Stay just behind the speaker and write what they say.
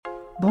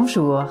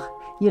Bonjour,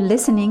 you're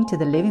listening to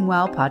the Living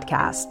Well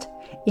podcast.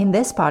 In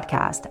this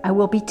podcast, I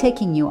will be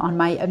taking you on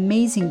my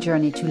amazing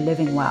journey to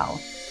living well.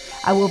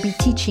 I will be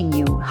teaching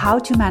you how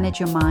to manage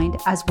your mind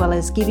as well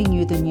as giving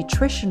you the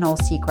nutritional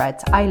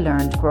secrets I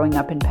learned growing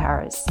up in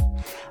Paris.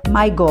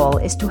 My goal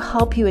is to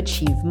help you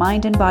achieve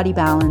mind and body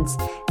balance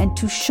and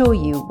to show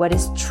you what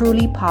is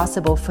truly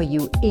possible for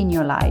you in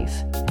your life.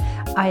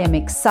 I am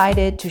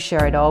excited to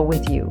share it all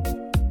with you.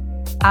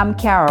 I'm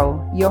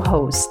Caro, your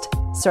host,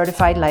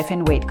 certified life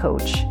and weight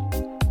coach.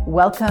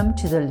 Welcome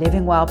to the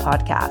Living Well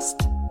podcast.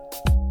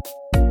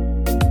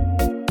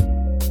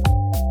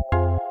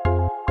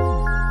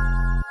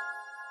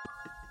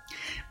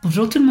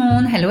 Bonjour tout le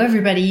monde. Hello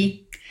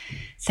everybody.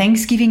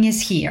 Thanksgiving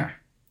is here.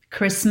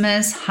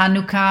 Christmas,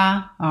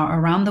 Hanukkah are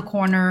around the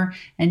corner,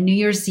 and New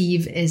Year's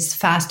Eve is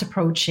fast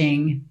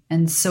approaching,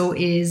 and so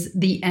is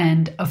the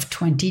end of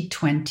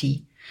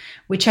 2020,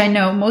 which I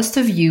know most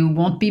of you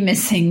won't be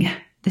missing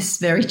this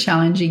very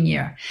challenging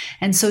year.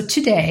 And so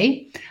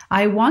today,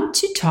 I want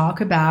to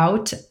talk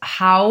about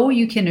how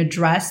you can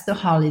address the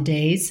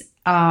holidays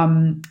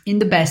in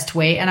the best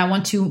way. And I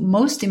want to,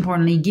 most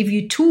importantly, give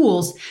you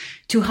tools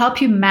to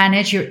help you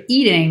manage your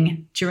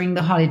eating during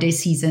the holiday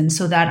season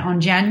so that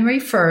on January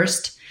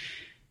 1st,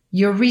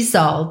 your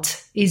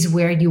result is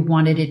where you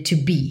wanted it to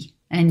be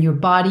and your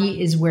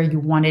body is where you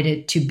wanted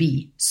it to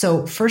be.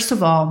 So first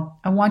of all,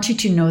 I want you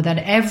to know that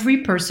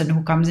every person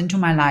who comes into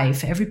my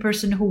life, every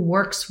person who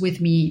works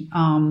with me,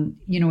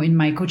 in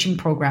my coaching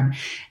program,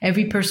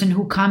 every person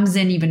who comes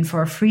in even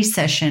for a free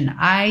session,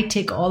 I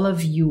take all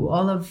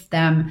of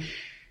them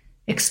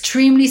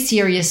extremely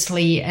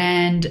seriously,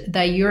 and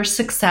that your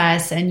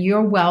success and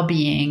your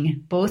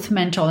well-being, both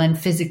mental and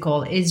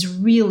physical, is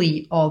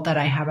really all that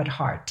I have at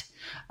heart.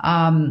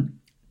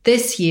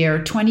 This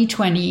year,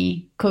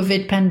 2020,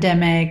 COVID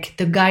pandemic,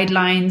 the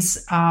guidelines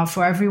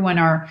for everyone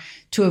are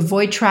to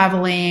avoid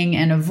traveling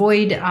and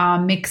avoid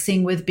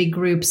mixing with big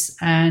groups.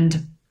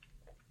 And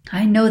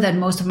I know that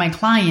most of my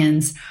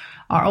clients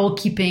are all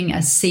keeping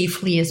as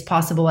safely as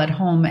possible at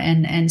home,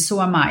 and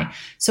so am I.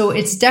 So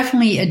it's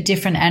definitely a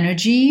different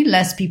energy,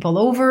 less people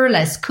over,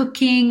 less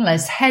cooking,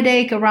 less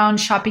headache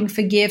around shopping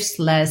for gifts,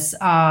 less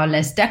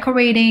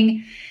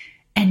decorating.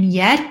 And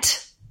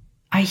yet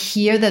I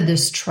hear that the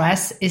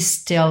stress is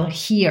still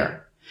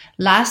here.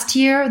 Last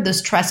year, the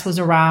stress was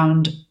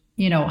around,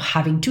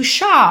 having to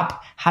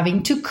shop,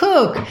 having to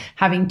cook,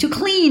 having to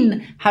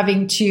clean,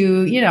 having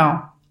to,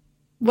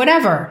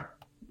 whatever,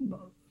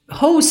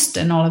 host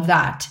and all of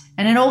that.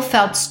 And it all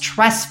felt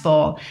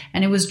stressful,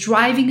 and it was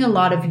driving a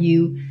lot of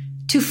you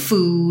to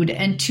food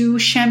and to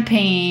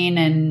champagne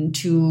and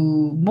to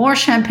more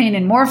champagne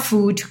and more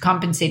food to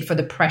compensate for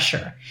the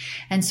pressure.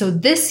 And so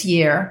this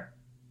year,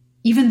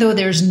 even though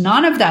there's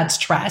none of that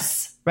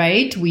stress,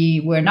 right?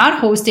 We're not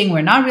hosting,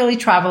 we're not really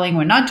traveling,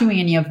 we're not doing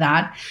any of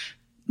that.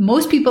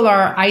 Most people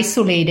are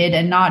isolated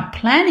and not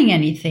planning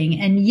anything.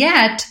 And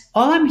yet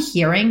all I'm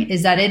hearing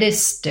is that it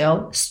is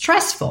still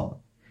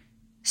stressful.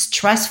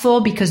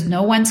 Stressful because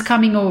no one's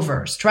coming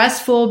over.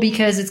 Stressful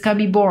because it's going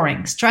to be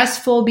boring.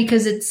 Stressful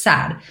because it's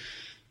sad.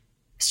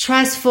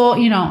 Stressful,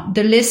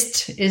 the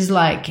list is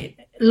like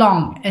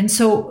long. And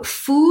so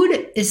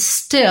food is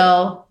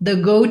still the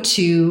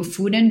go-to,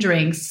 food and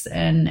drinks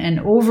and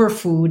over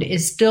food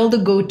is still the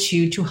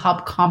go-to to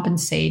help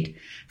compensate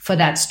for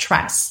that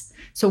stress.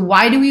 So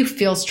why do we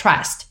feel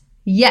stressed?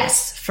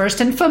 Yes, first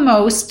and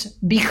foremost,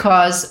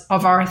 because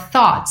of our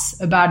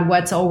thoughts about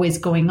what's always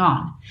going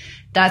on.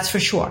 That's for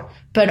sure.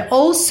 But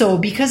also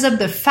because of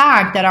the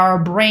fact that our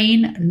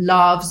brain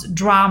loves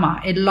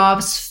drama. It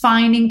loves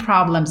finding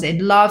problems.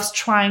 It loves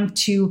trying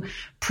to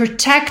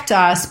protect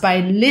us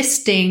by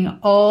listing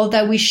all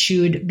that we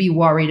should be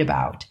worried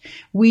about.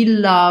 We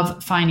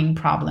love finding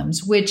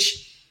problems,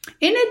 which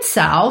in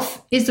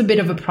itself is a bit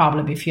of a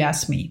problem if you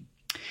ask me.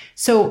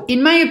 So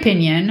in my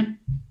opinion,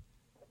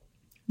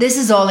 this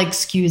is all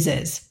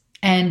excuses.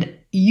 And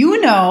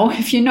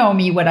if you know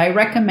me, what I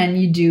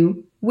recommend you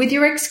do with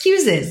your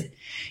excuses.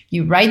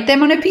 You write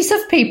them on a piece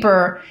of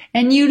paper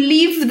and you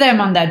leave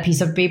them on that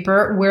piece of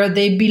paper where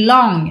they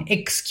belong.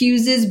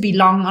 Excuses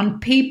belong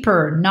on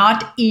paper,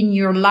 not in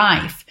your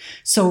life.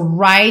 So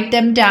write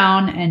them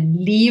down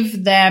and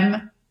leave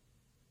them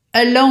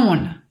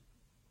alone.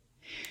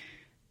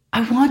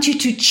 I want you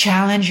to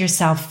challenge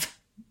yourself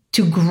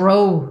to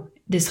grow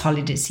this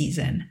holiday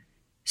season.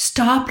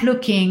 Stop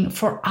looking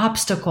for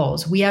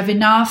obstacles. We have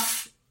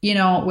enough,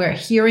 we're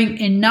hearing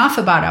enough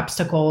about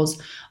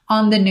obstacles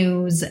on the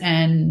news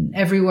and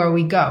everywhere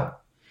we go.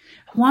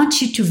 I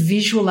want you to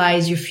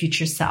visualize your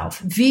future self.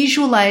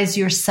 Visualize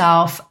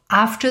yourself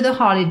after the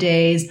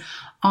holidays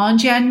on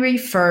January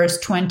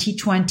 1st,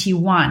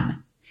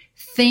 2021.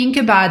 Think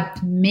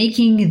about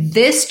making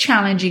this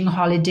challenging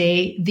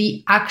holiday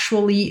the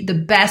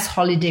best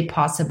holiday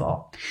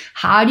possible.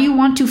 How do you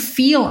want to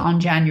feel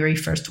on January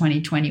 1st,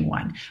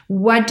 2021?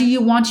 What do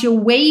you want your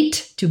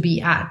weight to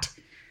be at?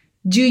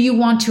 Do you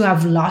want to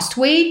have lost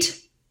weight?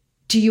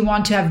 Do you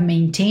want to have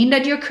maintained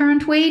at your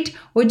current weight,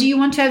 or do you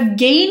want to have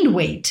gained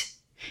weight?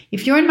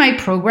 If you're in my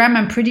program,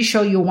 I'm pretty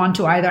sure you want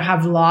to either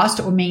have lost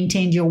or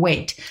maintained your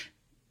weight.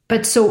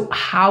 But so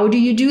how do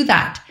you do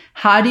that?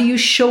 How do you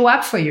show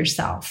up for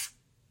yourself?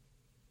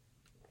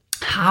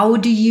 How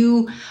do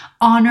you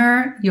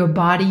honor your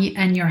body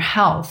and your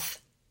health?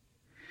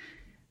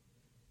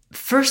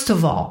 First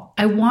of all,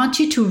 I want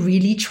you to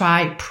really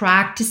try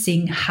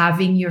practicing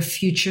having your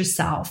future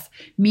self,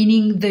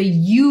 meaning the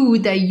you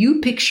that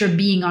you picture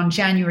being on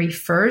January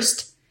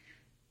 1st,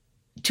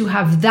 to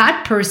have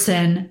that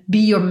person be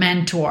your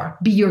mentor,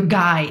 be your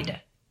guide.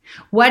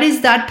 What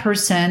is that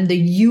person, the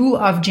you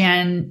of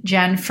Jan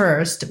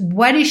 1st?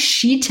 What is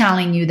she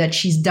telling you that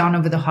she's done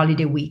over the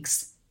holiday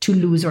weeks to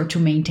lose or to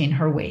maintain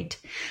her weight?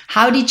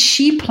 How did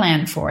she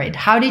plan for it?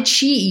 How did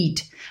she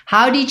eat?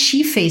 How did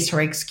she face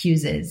her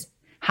excuses?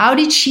 How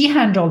did she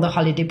handle the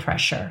holiday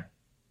pressure?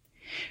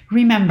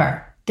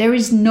 Remember, there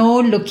is no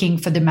looking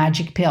for the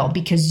magic pill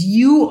because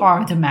you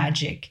are the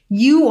magic.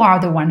 You are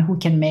the one who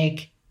can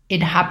make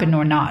it happen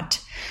or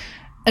not.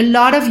 A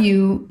lot of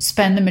you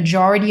spend the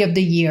majority of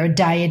the year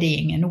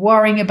dieting and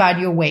worrying about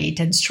your weight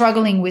and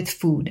struggling with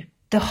food.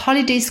 The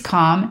holidays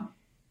come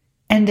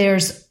and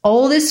there's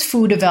all this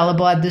food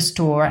available at the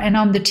store and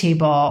on the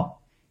table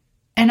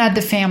and at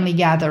the family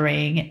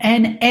gathering,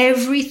 and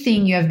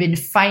everything you have been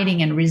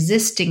fighting and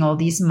resisting all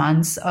these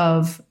months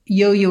of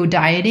yo-yo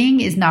dieting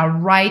is now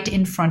right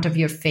in front of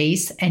your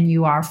face and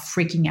you are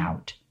freaking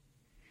out.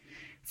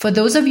 For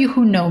those of you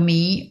who know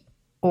me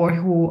or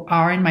who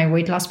are in my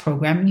weight loss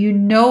program, you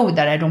know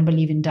that I don't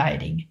believe in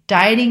dieting.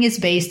 Dieting is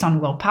based on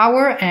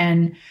willpower,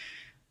 and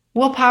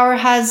willpower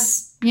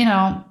has,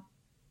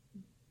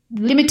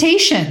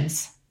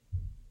 limitations.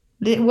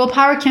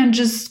 Willpower can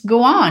just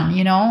go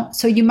on,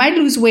 So you might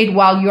lose weight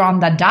while you're on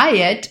that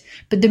diet,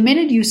 but the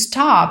minute you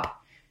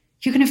stop,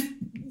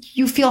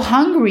 you feel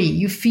hungry,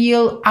 you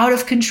feel out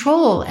of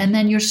control, and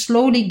then you're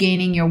slowly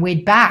gaining your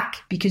weight back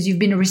because you've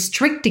been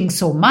restricting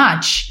so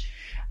much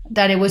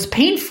that it was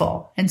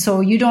painful. And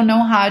so you don't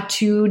know how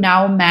to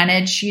now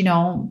manage,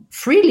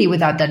 freely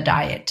without that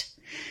diet.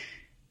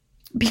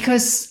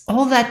 Because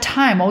all that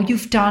time, all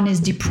you've done is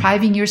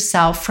depriving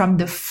yourself from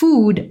the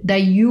food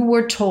that you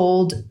were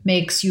told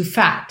makes you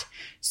fat.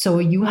 So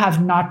you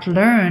have not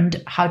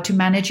learned how to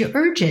manage your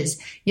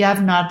urges. You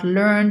have not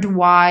learned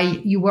why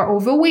you were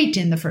overweight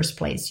in the first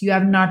place. You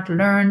have not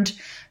learned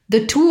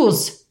the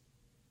tools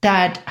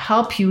that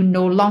help you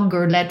no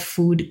longer let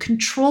food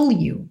control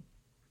you.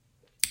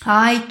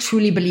 I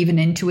truly believe in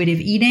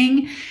intuitive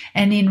eating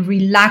and in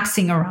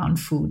relaxing around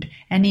food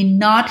and in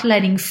not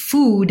letting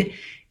food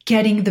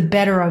getting the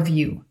better of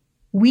you.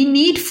 We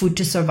need food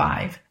to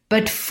survive,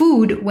 but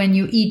food, when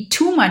you eat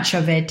too much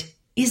of it,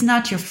 is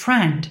not your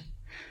friend.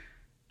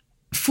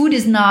 Food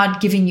is not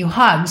giving you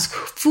hugs.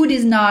 Food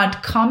is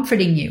not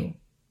comforting you.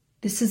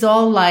 This is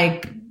all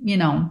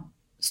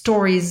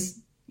stories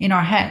in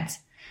our heads.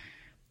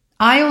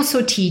 I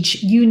also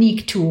teach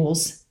unique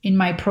tools in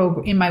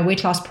my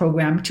weight loss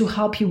program to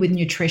help you with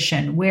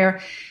nutrition, where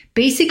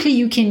basically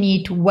you can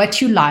eat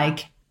what you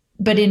like,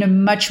 but in a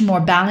much more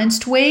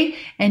balanced way.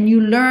 And you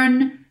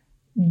learn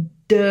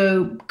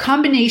the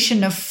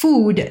combination of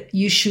food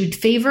you should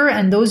favor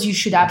and those you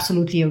should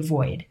absolutely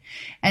avoid.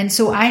 And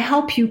so I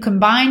help you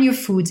combine your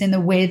foods in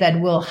a way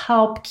that will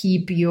help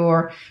keep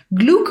your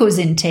glucose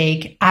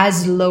intake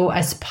as low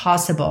as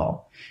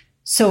possible.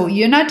 So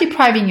you're not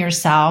depriving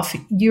yourself.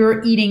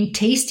 You're eating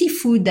tasty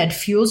food that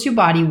fuels your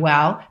body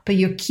well, but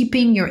you're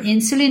keeping your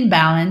insulin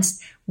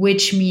balanced,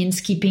 which means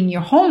keeping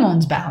your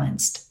hormones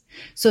balanced.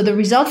 So the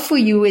result for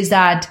you is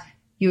that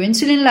your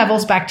insulin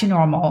levels back to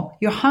normal,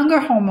 your hunger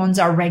hormones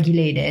are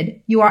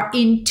regulated, you are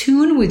in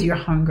tune with your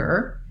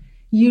hunger,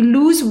 you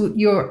lose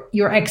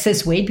your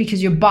excess weight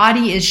because your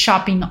body is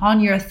shopping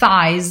on your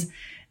thighs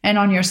and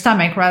on your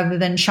stomach rather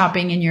than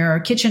shopping in your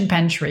kitchen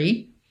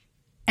pantry.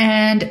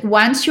 And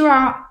once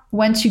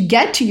you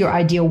get to your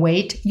ideal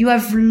weight, you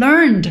have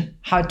learned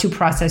how to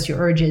process your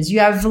urges. You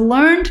have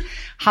learned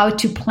how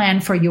to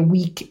plan for your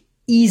week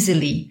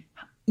easily.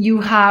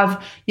 You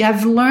have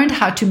learned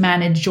how to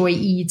manage joy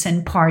eats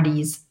and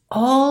parties,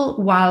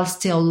 all while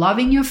still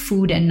loving your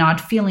food and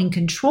not feeling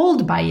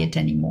controlled by it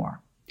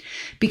anymore.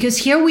 Because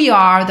here we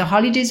are, the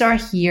holidays are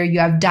here, you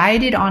have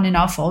dieted on and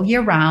off all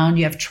year round,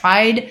 you have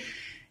tried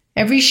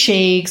every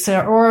shakes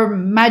or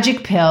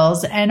magic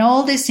pills, and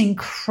all this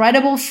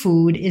incredible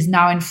food is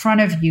now in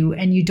front of you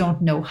and you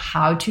don't know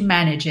how to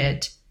manage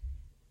it.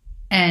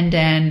 And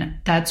then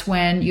that's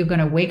when you're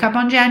going to wake up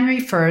on January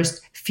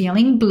 1st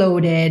feeling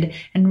bloated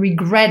and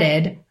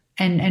regretting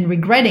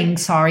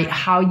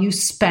how you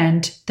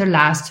spent the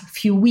last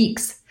few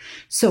weeks.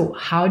 So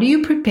how do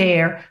you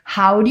prepare?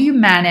 How do you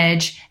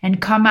manage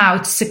and come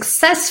out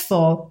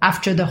successful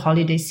after the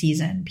holiday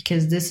season?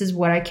 Because this is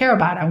what I care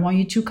about. I want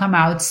you to come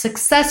out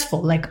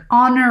successful, like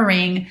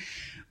honoring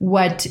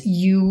what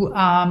you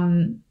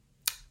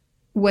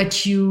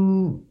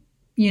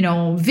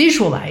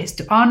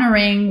visualized,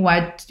 honoring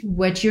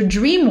what your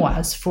dream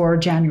was for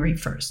January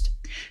 1st.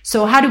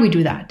 So how do we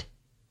do that?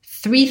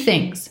 3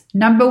 things.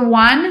 Number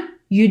 1,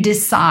 You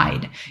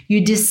decide.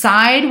 You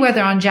decide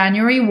whether on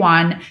January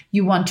 1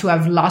 you want to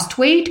have lost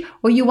weight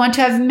or you want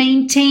to have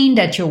maintained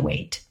at your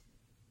weight.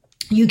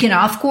 You can,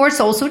 of course,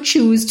 also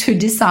choose to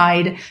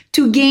decide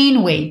to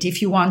gain weight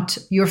if you want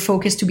your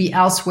focus to be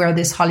elsewhere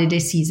this holiday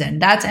season.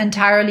 That's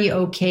entirely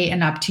okay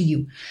and up to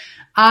you.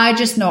 I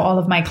just know all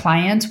of my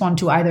clients want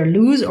to either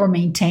lose or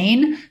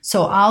maintain,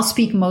 so I'll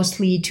speak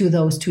mostly to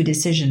those two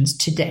decisions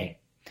today.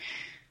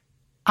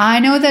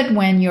 I know that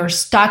when you're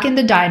stuck in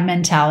the diet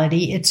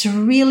mentality, it's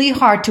really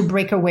hard to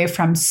break away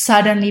from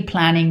suddenly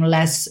planning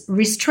less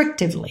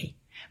restrictively.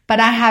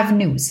 But I have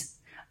news.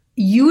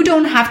 You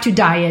don't have to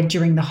diet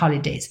during the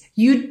holidays.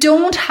 You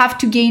don't have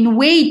to gain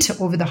weight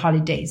over the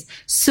holidays.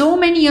 So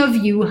many of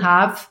you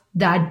have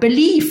that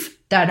belief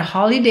that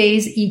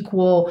holidays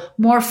equal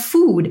more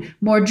food,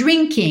 more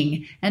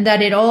drinking, and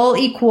that it all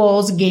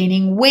equals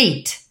gaining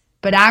weight.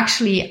 But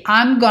actually,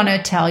 I'm going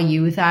to tell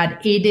you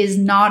that it is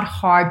not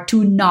hard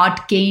to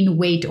not gain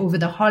weight over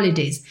the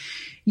holidays.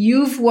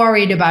 You've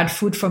worried about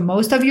food for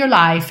most of your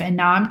life, and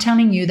now I'm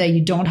telling you that you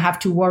don't have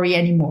to worry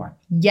anymore.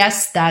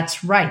 Yes,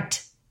 that's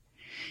right.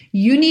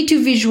 You need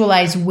to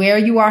visualize where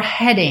you are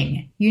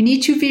heading. You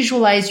need to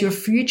visualize your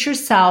future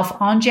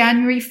self on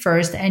January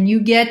 1st, and you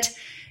get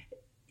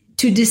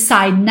to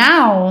decide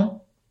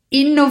now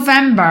in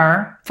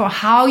November for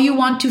how you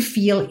want to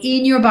feel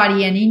in your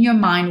body and in your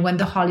mind when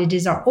the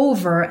holidays are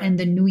over and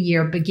the new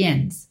year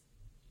begins.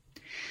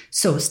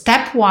 So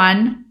step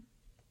 1,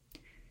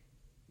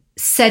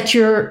 set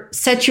your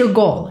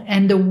goal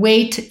and the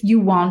weight you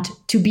want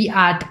to be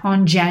at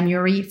on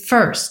January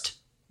 1st.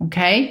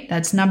 Okay,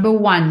 that's number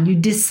 1. You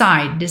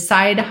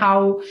decide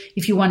how,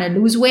 if you want to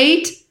lose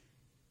weight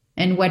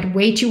and what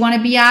weight you want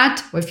to be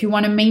at, or if you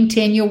want to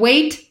maintain your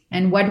weight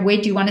and what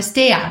weight you want to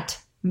stay at.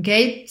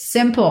 Okay,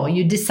 simple,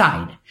 you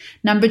decide.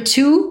 Number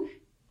 2,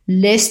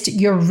 list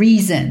your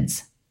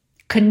reasons.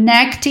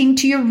 Connecting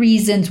to your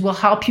reasons will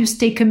help you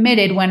stay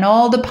committed when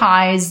all the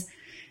pies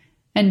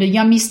and the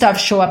yummy stuff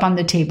show up on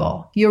the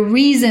table. Your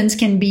reasons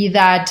can be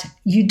that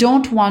you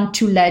don't want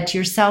to let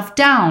yourself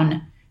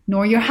down,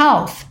 nor your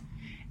health,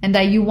 and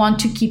that you want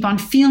to keep on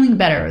feeling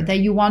better, that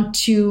you want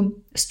to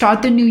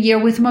start the new year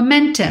with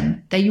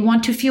momentum, that you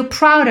want to feel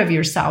proud of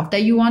yourself,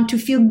 that you want to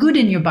feel good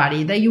in your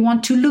body, that you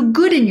want to look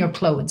good in your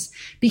clothes.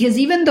 Because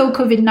even though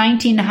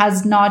COVID-19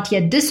 has not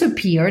yet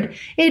disappeared,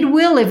 it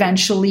will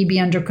eventually be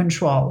under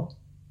control.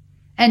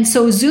 And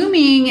so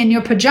zooming in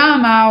your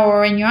pajama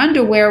or in your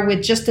underwear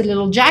with just a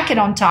little jacket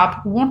on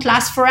top won't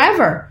last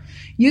forever.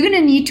 You're going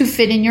to need to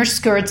fit in your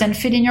skirts and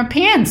fit in your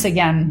pants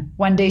again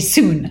one day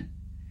soon.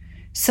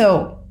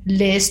 So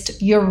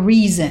list your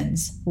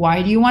reasons.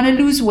 Why do you want to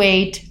lose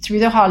weight through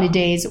the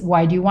holidays?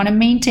 Why do you want to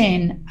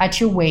maintain at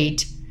your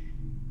weight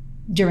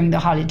during the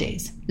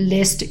holidays?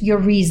 List your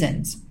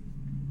reasons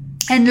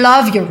and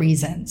love your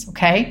reasons,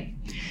 okay?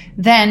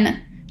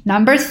 Then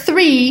number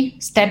 3,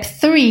 step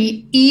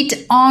 3,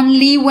 eat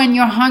only when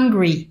you're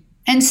hungry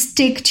and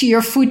stick to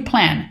your food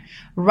plan.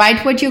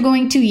 Write what you're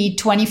going to eat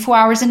 24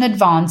 hours in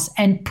advance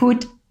and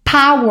put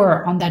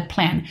power on that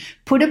plan.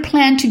 Put a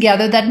plan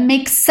together that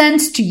makes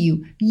sense to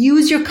you.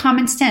 Use your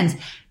common sense.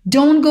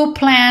 Don't go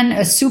plan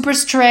a super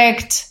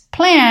strict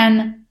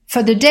plan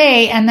for the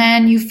day and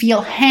then you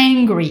feel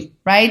hangry,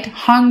 right?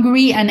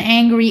 Hungry and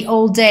angry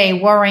all day,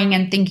 worrying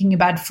and thinking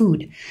about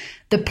food.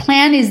 The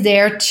plan is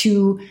there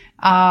to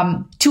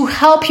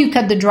help you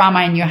cut the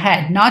drama in your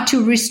head, not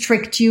to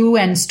restrict you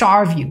and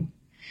starve you.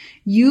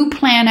 You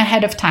plan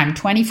ahead of time,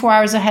 24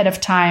 hours ahead of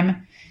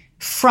time,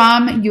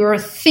 from your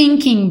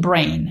thinking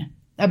brain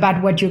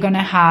about what you're going to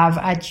have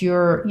at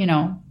your,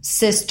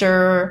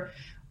 sister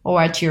or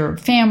at your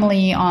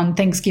family on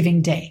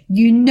Thanksgiving Day.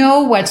 You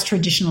know what's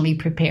traditionally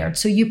prepared.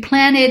 So you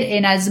plan it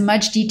in as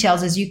much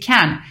details as you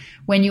can.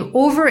 When you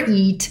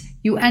overeat,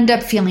 you end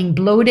up feeling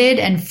bloated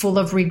and full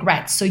of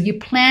regrets. So you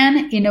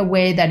plan in a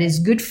way that is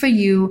good for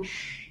you,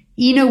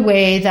 in a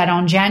way that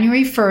on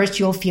January 1st,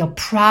 you'll feel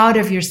proud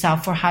of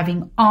yourself for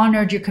having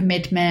honored your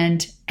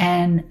commitment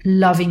and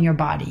loving your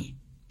body.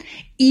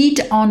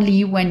 Eat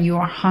only when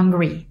you're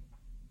hungry.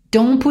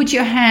 Don't put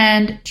your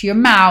hand to your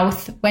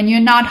mouth when you're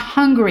not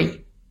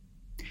hungry.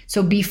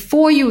 So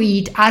before you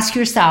eat, ask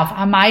yourself,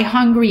 am I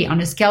hungry?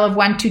 On a scale of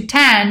 1 to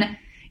 10,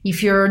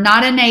 if you're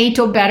not an 8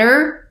 or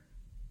better,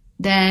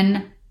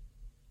 then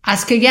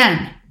ask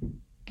again.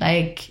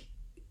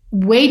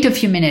 Wait a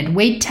few minutes,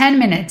 wait 10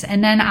 minutes,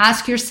 and then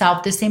ask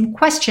yourself the same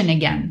question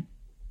again.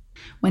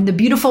 When the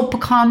beautiful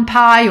pecan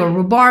pie or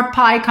rhubarb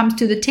pie comes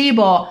to the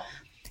table,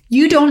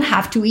 you don't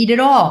have to eat it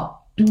all.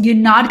 You're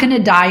not going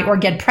to die or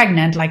get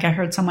pregnant, like I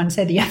heard someone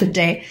say the other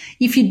day,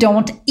 if you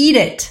don't eat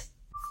it.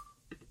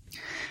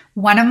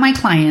 One of my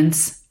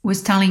clients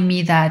was telling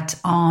me that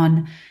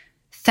on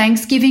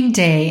Thanksgiving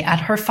Day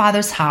at her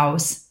father's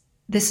house,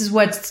 this is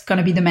what's going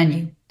to be the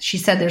menu. She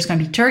said there's going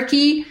to be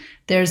turkey,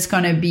 there's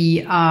going to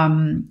be,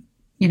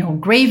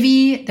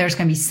 gravy, there's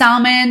going to be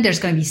salmon, there's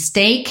going to be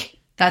steak.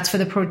 That's for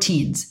the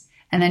proteins.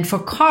 And then for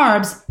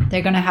carbs,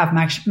 they're going to have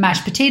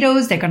mashed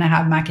potatoes, they're going to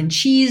have mac and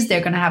cheese,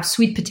 they're going to have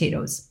sweet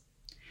potatoes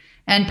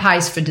and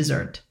pies for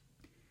dessert.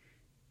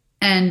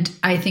 and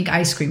I think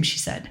ice cream, she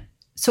said.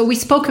 So we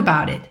spoke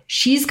about it.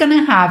 She's going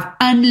to have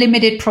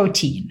unlimited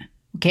protein,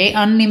 okay?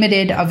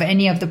 Unlimited of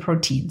any of the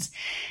proteins.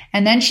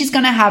 And then she's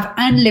going to have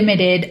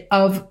unlimited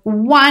of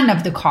one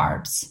of the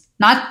carbs,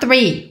 not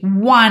 3,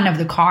 one of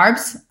the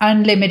carbs,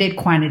 unlimited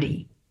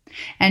quantity.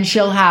 And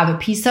she'll have a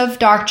piece of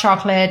dark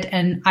chocolate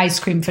and ice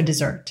cream for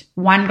dessert,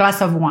 1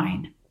 glass of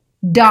wine.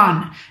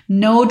 Done.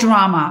 No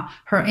drama.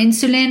 Her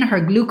insulin,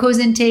 her glucose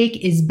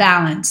intake is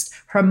balanced.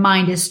 Her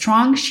mind is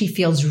strong. She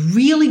feels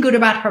really good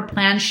about her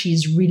plan.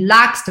 She's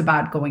relaxed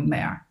about going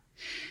there.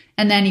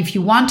 And then if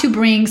you want to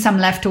bring some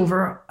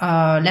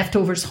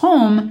leftovers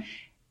home,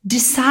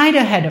 decide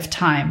ahead of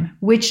time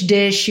which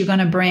dish you're going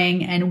to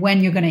bring and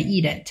when you're going to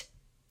eat it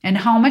and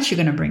how much you're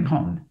going to bring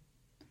home.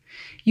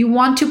 You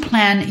want to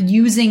plan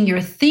using your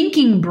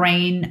thinking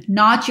brain,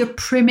 not your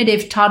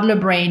primitive toddler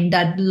brain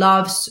that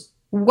loves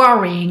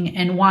worrying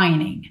and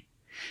whining.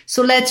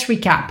 So let's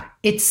recap.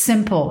 It's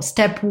simple.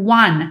 Step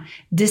 1,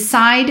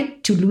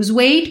 decide to lose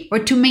weight or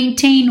to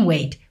maintain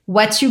weight.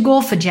 What's your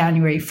goal for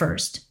January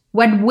 1st?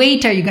 What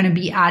weight are you going to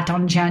be at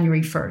on January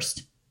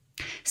 1st?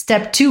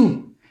 Step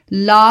 2,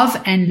 love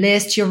and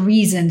list your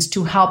reasons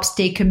to help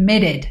stay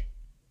committed.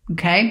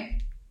 Okay?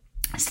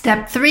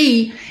 Step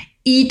 3,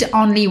 eat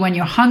only when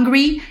you're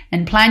hungry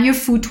and plan your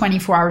food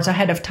 24 hours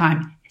ahead of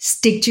time.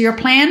 Stick to your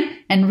plan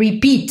and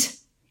repeat.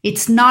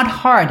 It's not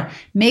hard.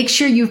 Make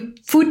sure your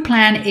food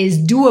plan is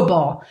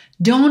doable.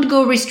 Don't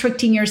go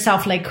restricting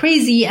yourself like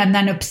crazy and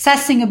then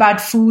obsessing about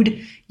food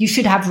you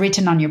should have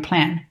written on your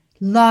plan.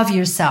 Love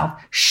yourself.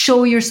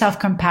 Show yourself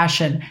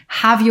compassion.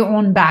 Have your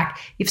own back.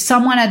 If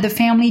someone at the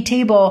family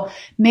table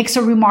makes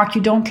a remark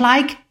you don't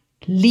like,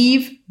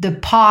 leave the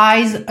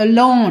pies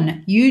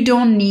alone. You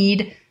don't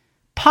need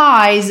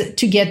pies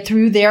to get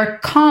through their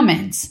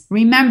comments.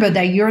 Remember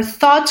that your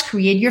thoughts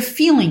create your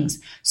feelings.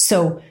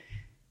 So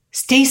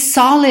stay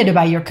solid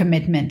about your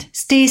commitment.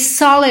 Stay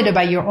solid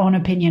about your own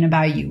opinion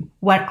about you.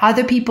 What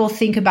other people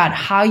think about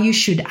how you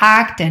should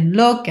act and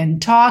look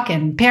and talk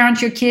and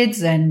parent your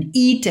kids and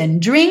eat and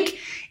drink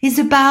is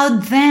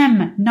about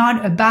them,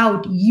 not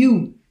about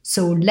you.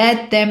 So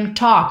let them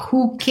talk.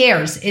 Who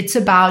cares? It's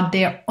about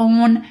their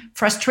own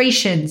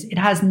frustrations. It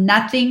has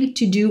nothing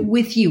to do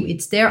with you.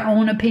 It's their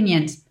own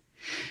opinions.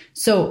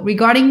 So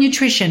regarding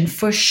nutrition,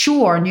 for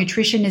sure,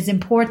 nutrition is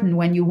important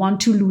when you want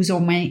to lose or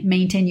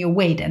maintain your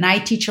weight. And I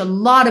teach a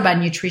lot about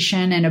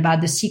nutrition and about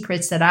the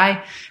secrets that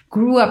I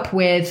grew up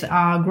with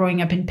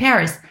growing up in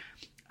Paris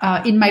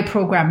in my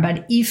program.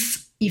 But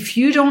if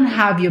you don't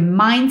have your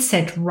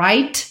mindset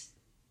right,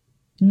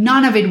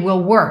 none of it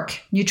will work,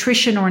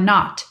 nutrition or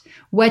not.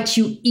 What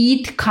you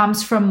eat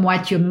comes from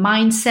what your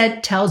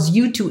mindset tells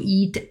you to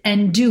eat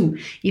and do.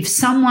 If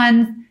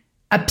someone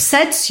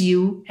upsets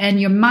you and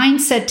your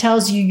mindset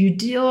tells you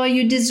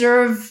you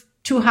deserve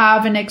to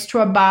have an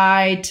extra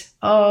bite,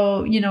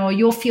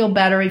 you'll feel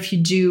better if you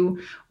do,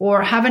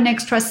 or have an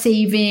extra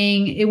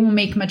saving, it won't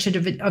make much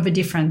of a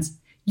difference.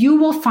 You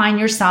will find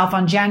yourself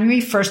on January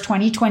 1st,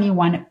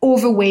 2021,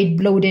 overweight,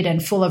 bloated,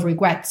 and full of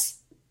regrets.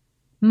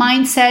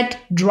 Mindset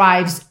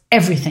drives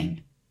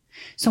everything.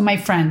 So my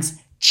friends,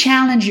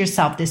 challenge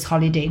yourself this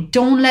holiday.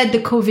 Don't let the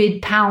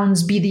COVID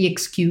pounds be the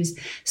excuse.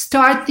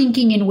 Start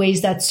thinking in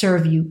ways that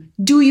serve you.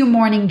 Do your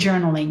morning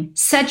journaling.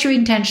 Set your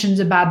intentions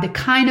about the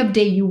kind of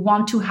day you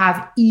want to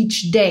have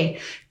each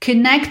day.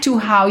 Connect to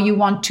how you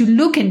want to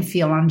look and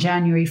feel on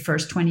January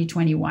 1st,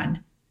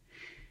 2021.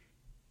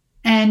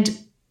 And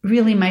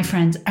really, my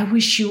friends, I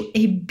wish you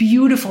a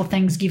beautiful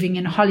Thanksgiving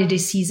and holiday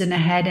season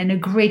ahead and a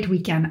great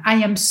weekend. I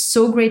am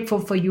so grateful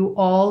for you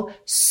all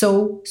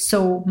so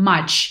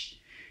much.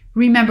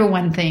 Remember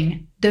one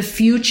thing, the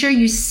future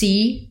you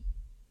see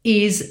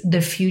is the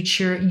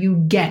future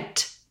you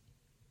get.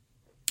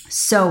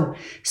 So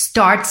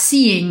start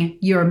seeing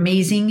your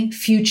amazing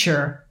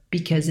future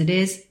because it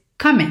is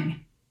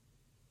coming.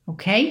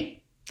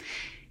 Okay?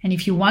 And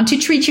if you want to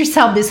treat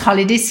yourself this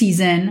holiday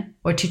season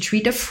or to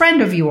treat a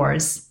friend of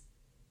yours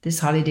this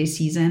holiday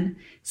season,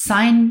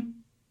 sign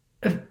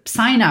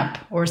up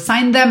or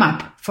sign them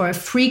up for a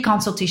free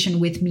consultation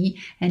with me,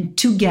 and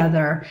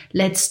together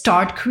let's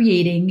start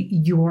creating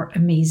your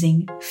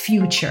amazing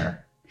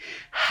future.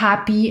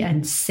 Happy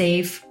and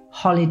safe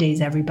holidays,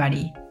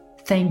 everybody.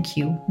 Thank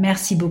you.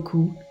 Merci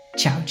beaucoup.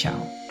 Ciao,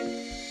 ciao.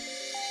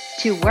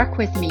 To work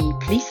with me,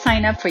 please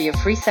sign up for your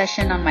free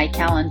session on my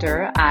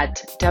calendar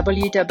at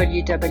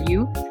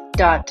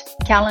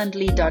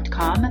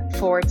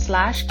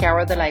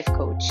www.calendly.com/Caro the Life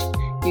Coach.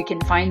 You can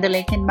find the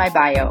link in my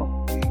bio.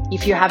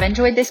 If you have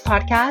enjoyed this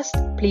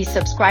podcast, please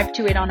subscribe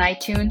to it on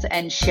iTunes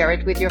and share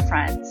it with your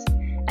friends.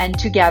 And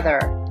together,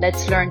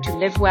 let's learn to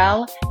live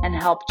well and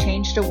help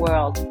change the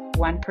world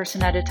one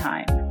person at a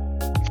time.